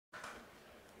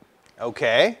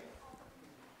Okay.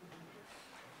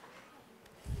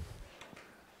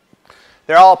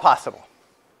 They're all possible.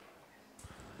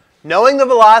 Knowing the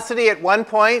velocity at one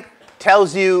point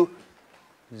tells you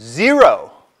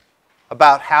 0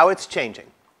 about how it's changing.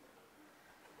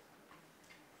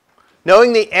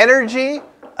 Knowing the energy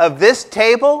of this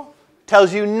table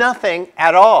tells you nothing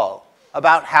at all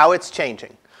about how it's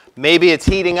changing. Maybe it's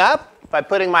heating up by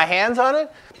putting my hands on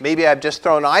it. Maybe I've just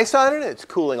thrown ice on it. It's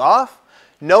cooling off.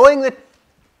 Knowing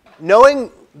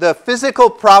the physical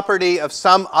property of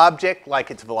some object, like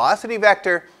its velocity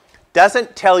vector,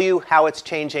 doesn't tell you how it's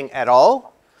changing at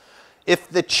all. If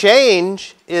the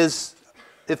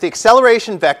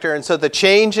acceleration vector, and so the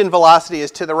change in velocity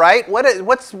is to the right,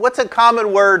 what's a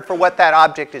common word for what that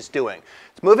object is doing?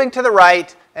 It's moving to the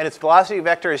right, and its velocity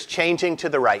vector is changing to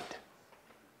the right.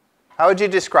 How would you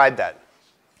describe that?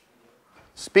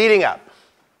 Speeding up.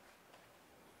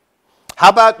 How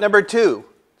about number 2?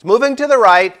 It's moving to the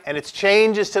right, and its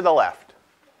change is to the left.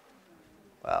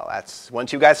 Well, that's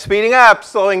once you got speeding up,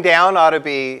 slowing down ought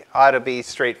to be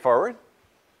straightforward.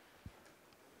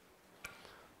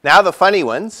 Now the funny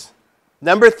ones.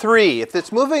 Number 3, if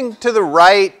it's moving to the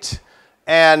right,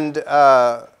 and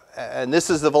this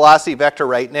is the velocity vector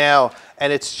right now,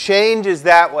 and its change is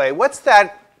that way, what's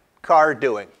that car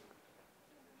doing?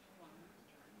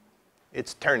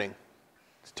 It's turning.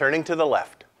 It's turning to the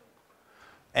left.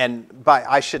 And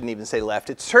I shouldn't even say left.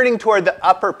 It's turning toward the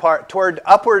upper part, toward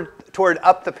up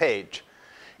the page.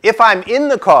 If I'm in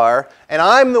the car and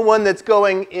I'm the one that's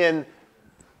going in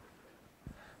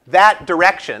that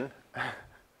direction,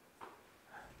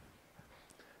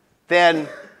 then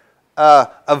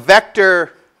a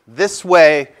vector this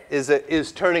way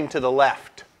is turning to the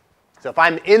left. So if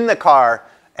I'm in the car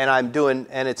and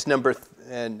it's the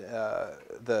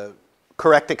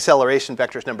correct acceleration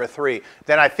vector is number 3,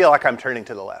 then I feel like I'm turning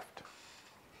to the left.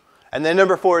 And then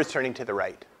number 4 is turning to the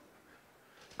right.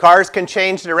 Cars can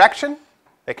change direction.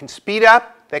 They can speed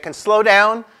up. They can slow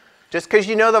down. Just because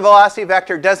you know the velocity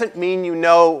vector doesn't mean you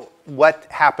know what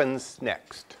happens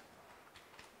next.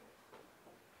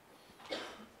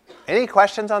 Any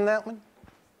questions on that one?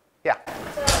 Yeah? So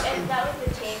if that was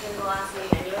the change in velocity,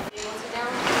 then you would be able to know?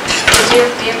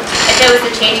 If there was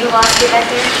a change in velocity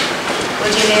vector,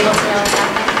 would you be able to know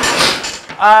what's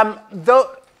happening?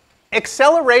 The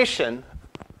acceleration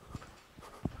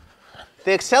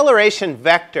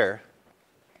vector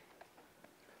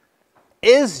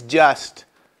is just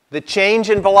the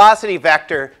change in velocity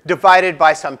vector divided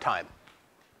by some time.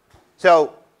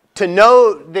 So to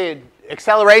know the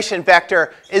acceleration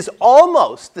vector is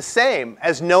almost the same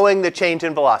as knowing the change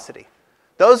in velocity.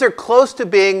 Those are close to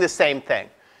being the same thing.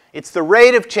 It's the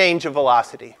rate of change of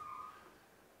velocity.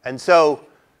 And so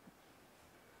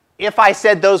if I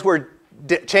said those were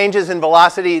changes in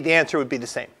velocity, the answer would be the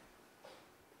same.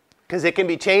 Because it can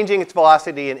be changing its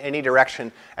velocity in any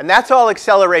direction. And that's all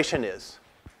acceleration is.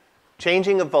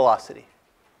 Changing of velocity. In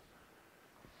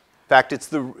fact,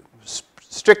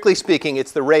 strictly speaking,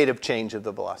 it's the rate of change of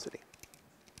the velocity.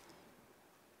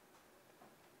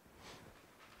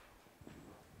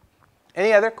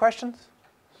 Any other questions?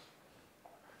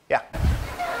 Yeah?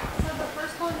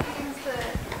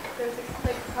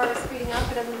 Car speeding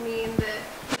up, it doesn't mean that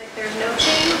there's no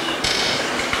change?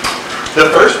 The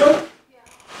first one?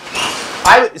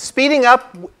 Yeah. Speeding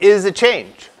up is a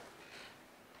change.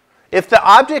 If the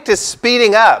object is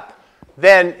speeding up,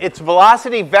 then its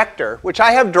velocity vector, which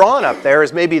I have drawn up there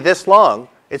is maybe this long,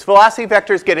 its velocity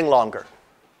vector is getting longer.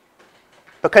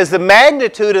 Because the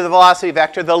magnitude of the velocity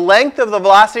vector, the length of the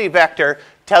velocity vector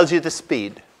tells you the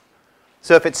speed.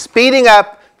 So if it's speeding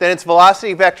up, then its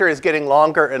velocity vector is getting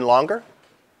longer and longer.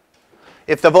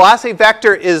 If the velocity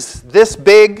vector is this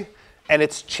big and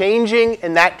it's changing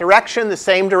in that direction, the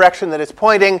same direction that it's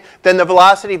pointing, then the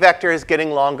velocity vector is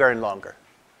getting longer and longer.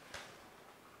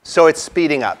 So it's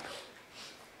speeding up.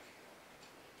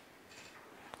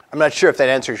 I'm not sure if that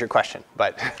answers your question,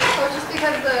 but. Well, just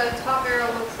because the top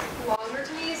arrow looks longer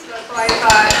to me, so that's why I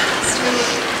thought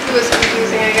it was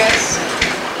confusing, I guess.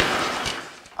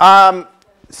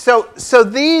 So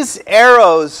these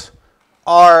arrows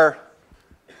are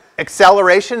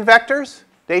acceleration vectors.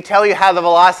 They tell you how the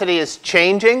velocity is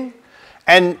changing.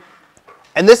 And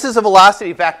this is a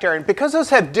velocity vector. And because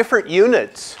those have different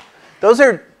units,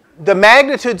 the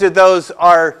magnitudes of those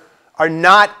are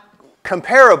not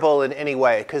comparable in any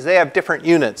way because they have different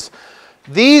units.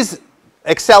 These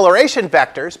acceleration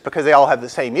vectors, because they all have the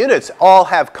same units, all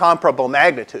have comparable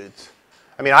magnitudes.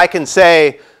 I mean, I can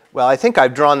say, well, I think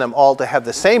I've drawn them all to have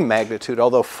the same magnitude,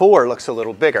 although 4 looks a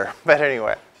little bigger. But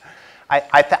anyway.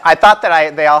 I thought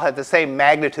that they all had the same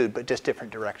magnitude, but just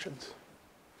different directions.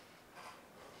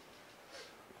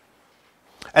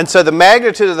 And so the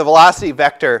magnitude of the velocity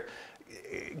vector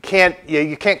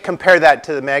you can't compare that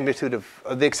to the magnitude of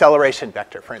the acceleration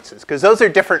vector, for instance, because those are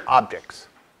different objects,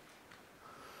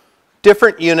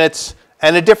 different units,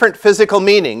 and a different physical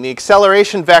meaning. The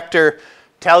acceleration vector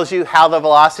tells you how the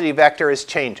velocity vector is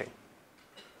changing.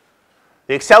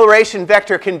 The acceleration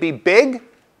vector can be big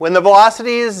when the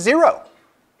velocity is 0.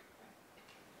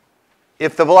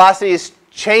 If the velocity is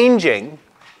changing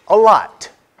a lot,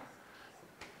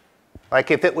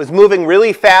 like if it was moving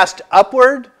really fast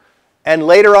upward and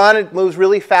later on it moves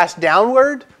really fast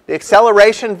downward, the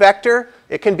acceleration vector,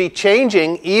 it can be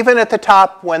changing even at the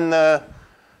top when the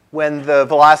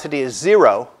velocity is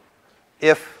 0,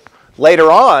 if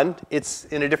later on it's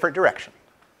in a different direction.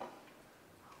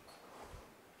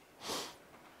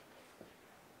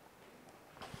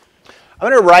 I'm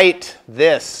going to write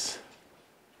this.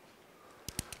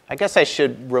 I guess I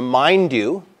should remind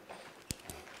you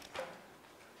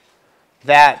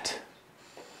that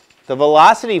the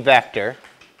velocity vector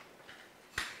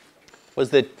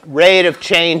was the rate of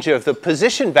change of the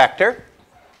position vector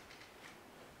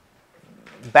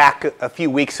back a few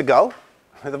weeks ago.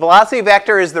 The velocity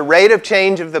vector is the rate of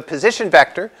change of the position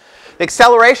vector. The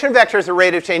acceleration vector is the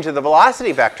rate of change of the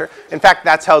velocity vector. In fact,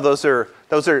 that's how those are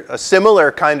a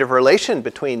similar kind of relation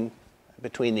between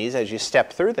these as you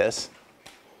step through this.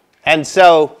 And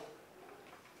so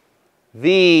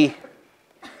the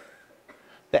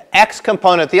x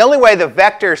component, the only way the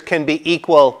vectors can be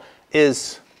equal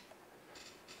is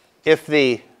if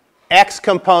the x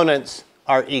components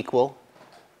are equal.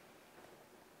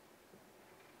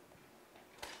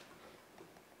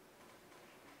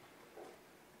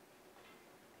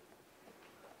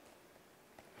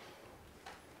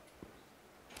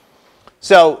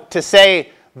 So to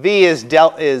say v is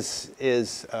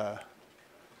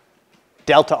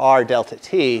delta r delta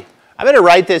t, I'm going to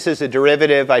write this as a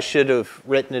derivative. I should have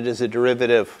written it as a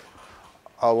derivative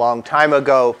a long time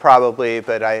ago, probably,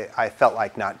 but I felt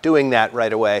like not doing that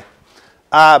right away.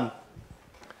 The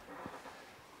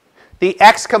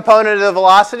x component of the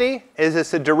velocity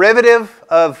is a derivative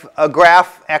of a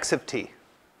graph x of t,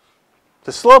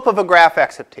 the slope of a graph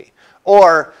x of t,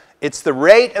 or it's the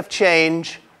rate of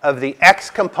change of the x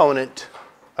component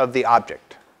of the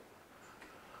object.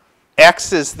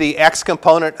 X is the x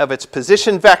component of its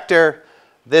position vector.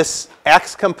 This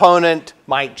x component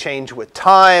might change with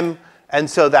time, and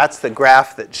so that's the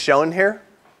graph that's shown here.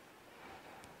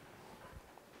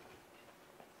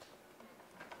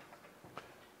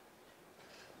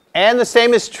 And the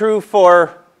same is true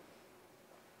for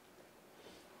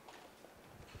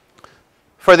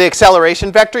the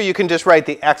acceleration vector. You can just write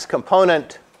the x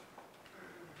component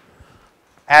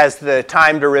as the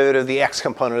time derivative of the x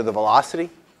component of the velocity.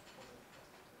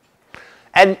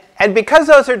 And because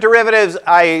those are derivatives,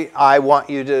 I want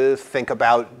you to think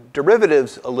about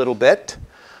derivatives a little bit.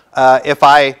 If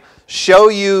I show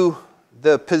you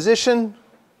the position,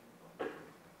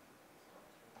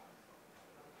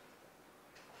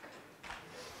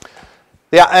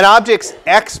 an object's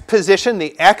x position,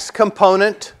 the x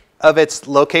component of its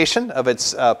location, of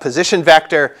its position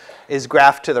vector, is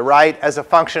graphed to the right as a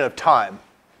function of time.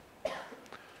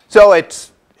 So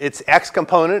its x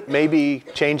component may be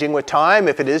changing with time.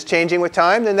 If it is changing with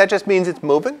time, then that just means it's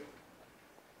moving.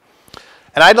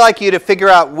 And I'd like you to figure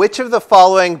out which of the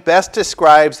following best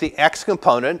describes the x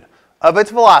component of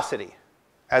its velocity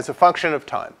as a function of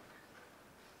time,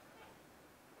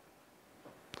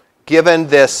 given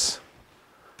this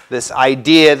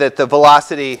idea that the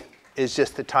velocity is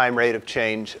just the time rate of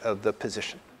change of the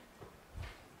position.